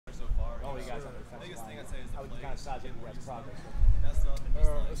guys on the defensive line. How would you kind of size up your guys' progress?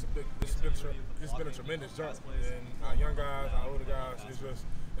 It's been a tremendous jump, and our young guys, our older guys,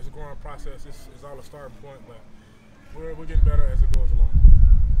 it's a growing process. It's all a starting point, but we're getting better as it goes along.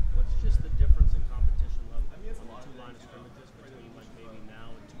 What's just the difference in competition level on the two line of scrimmages between like maybe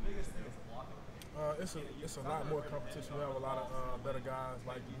now and 2 years ago? It's a lot more competition. We have a lot of better guys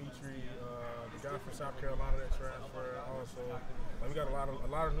like Dimitri, the guy from South Carolina that transferred. Also, like we got a lot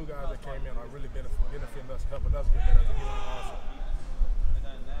of new guys that came in are really benefiting us, helping us get better as a unit also.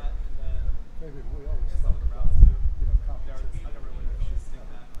 Maybe we always talk about competition.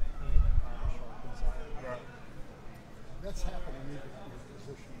 Right. That's happening even in your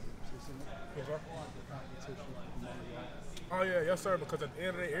position groups, isn't it? Yes, sir. Competition among you all. Oh yeah, yes sir. Because at the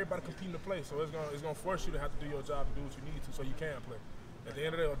end of the day, everybody competing to play, so it's gonna force you to have to do your job and do what you need to, so you can play. At the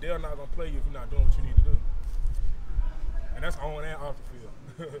end of the day, they're not gonna play you if you're not doing what you need to do, and that's on and off the field.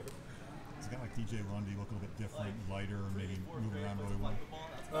 It's a guy like DJ Lundy look a little bit different, lighter, maybe moving around really well.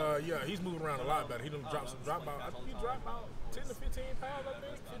 Yeah, he's moving around a lot better. He done dropped about, I think he dropped about 10 to 15 pounds, I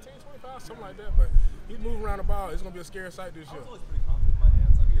think, 15, 20 pounds, something like that. But he's moving around the ball. It's gonna be a scary sight this year. I was always pretty confident in my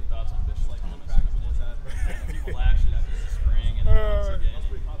hands. I mean, your thoughts on Bishop people action after the spring and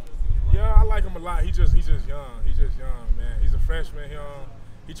yeah, I like him a lot. He's just young. He's just young, man. He's a freshman.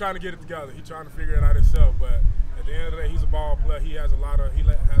 He's trying to get it together. He's trying to figure it out himself. But at the end of the day, he's a ball player. He has a lot of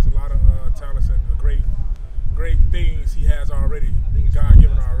talents and great things he has already. God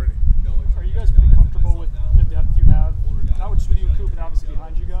given already. Are you guys pretty comfortable with the depth you have? Not just with you and Coop, but obviously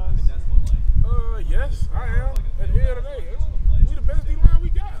behind you guys. Yes, I am. At the end of the day, we the best D line we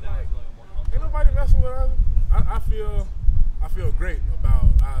got. Like, ain't nobody messing with us. I feel great about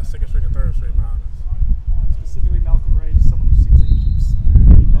our second string and third string behind us. Specifically, Malcolm Ray is someone who seems like he keeps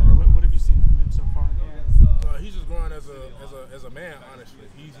getting better. What have you seen from him so far in camp? He's just growing as a man. Honestly,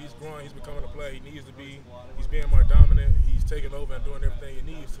 he's growing. He's becoming a player he needs to be. He's being more dominant. He's taking over and doing everything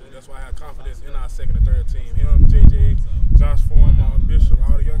he needs to. That's why I have confidence in our second and third team. Him, JJ, Josh Foreman, Bishop,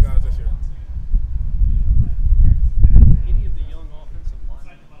 all the young guys this year. Any of the young offensive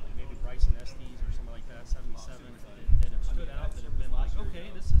linemen, like maybe Bryson Estes or something like that, 77, that have stood out, that have been like,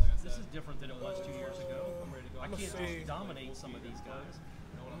 okay, this is different than it was 2 years ago. I can't just dominate some of these guys.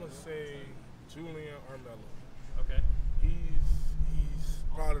 I'm gonna say Julian Armella. Okay. He's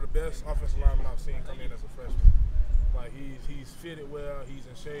probably the best offensive lineman I've seen come in as a freshman. Like he's fitted well, he's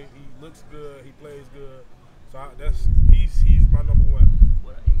in shape, he looks good, he plays good. So he's my number one.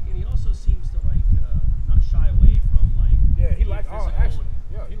 And he also seems to not shy away from he like all action.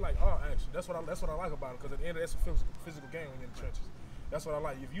 Yeah, he like all action. That's what I like about him, because at the end of it's a physical game when you're in the trenches. That's what I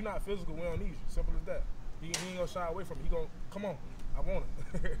like. If you're not physical, we don't need you. Simple as that. He ain't gonna shy away from it. He gonna come on. I want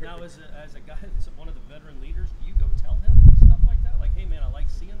it. Now, as a guy that's one of the veteran leaders, do you go tell him stuff like that? Like, hey man, I like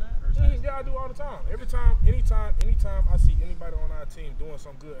seeing that? Or is yeah, I do all the time. Anytime I see anybody on our team doing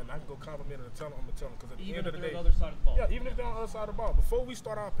something good and I can go compliment it and tell them, I'm gonna tell them. Because at the end of the day, even if they're on the other side of the ball. Yeah, even if they're on the other side of the ball. Before we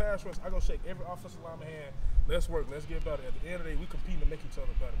start our pass rush, I go shake every offensive lineman hand. Let's work. Let's get better. At the end of the day, we competing to make each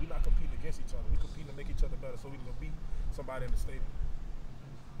other better. We're not competing against each other. We competing to make each other better so we can go beat somebody in the stadium.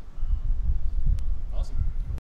 Awesome.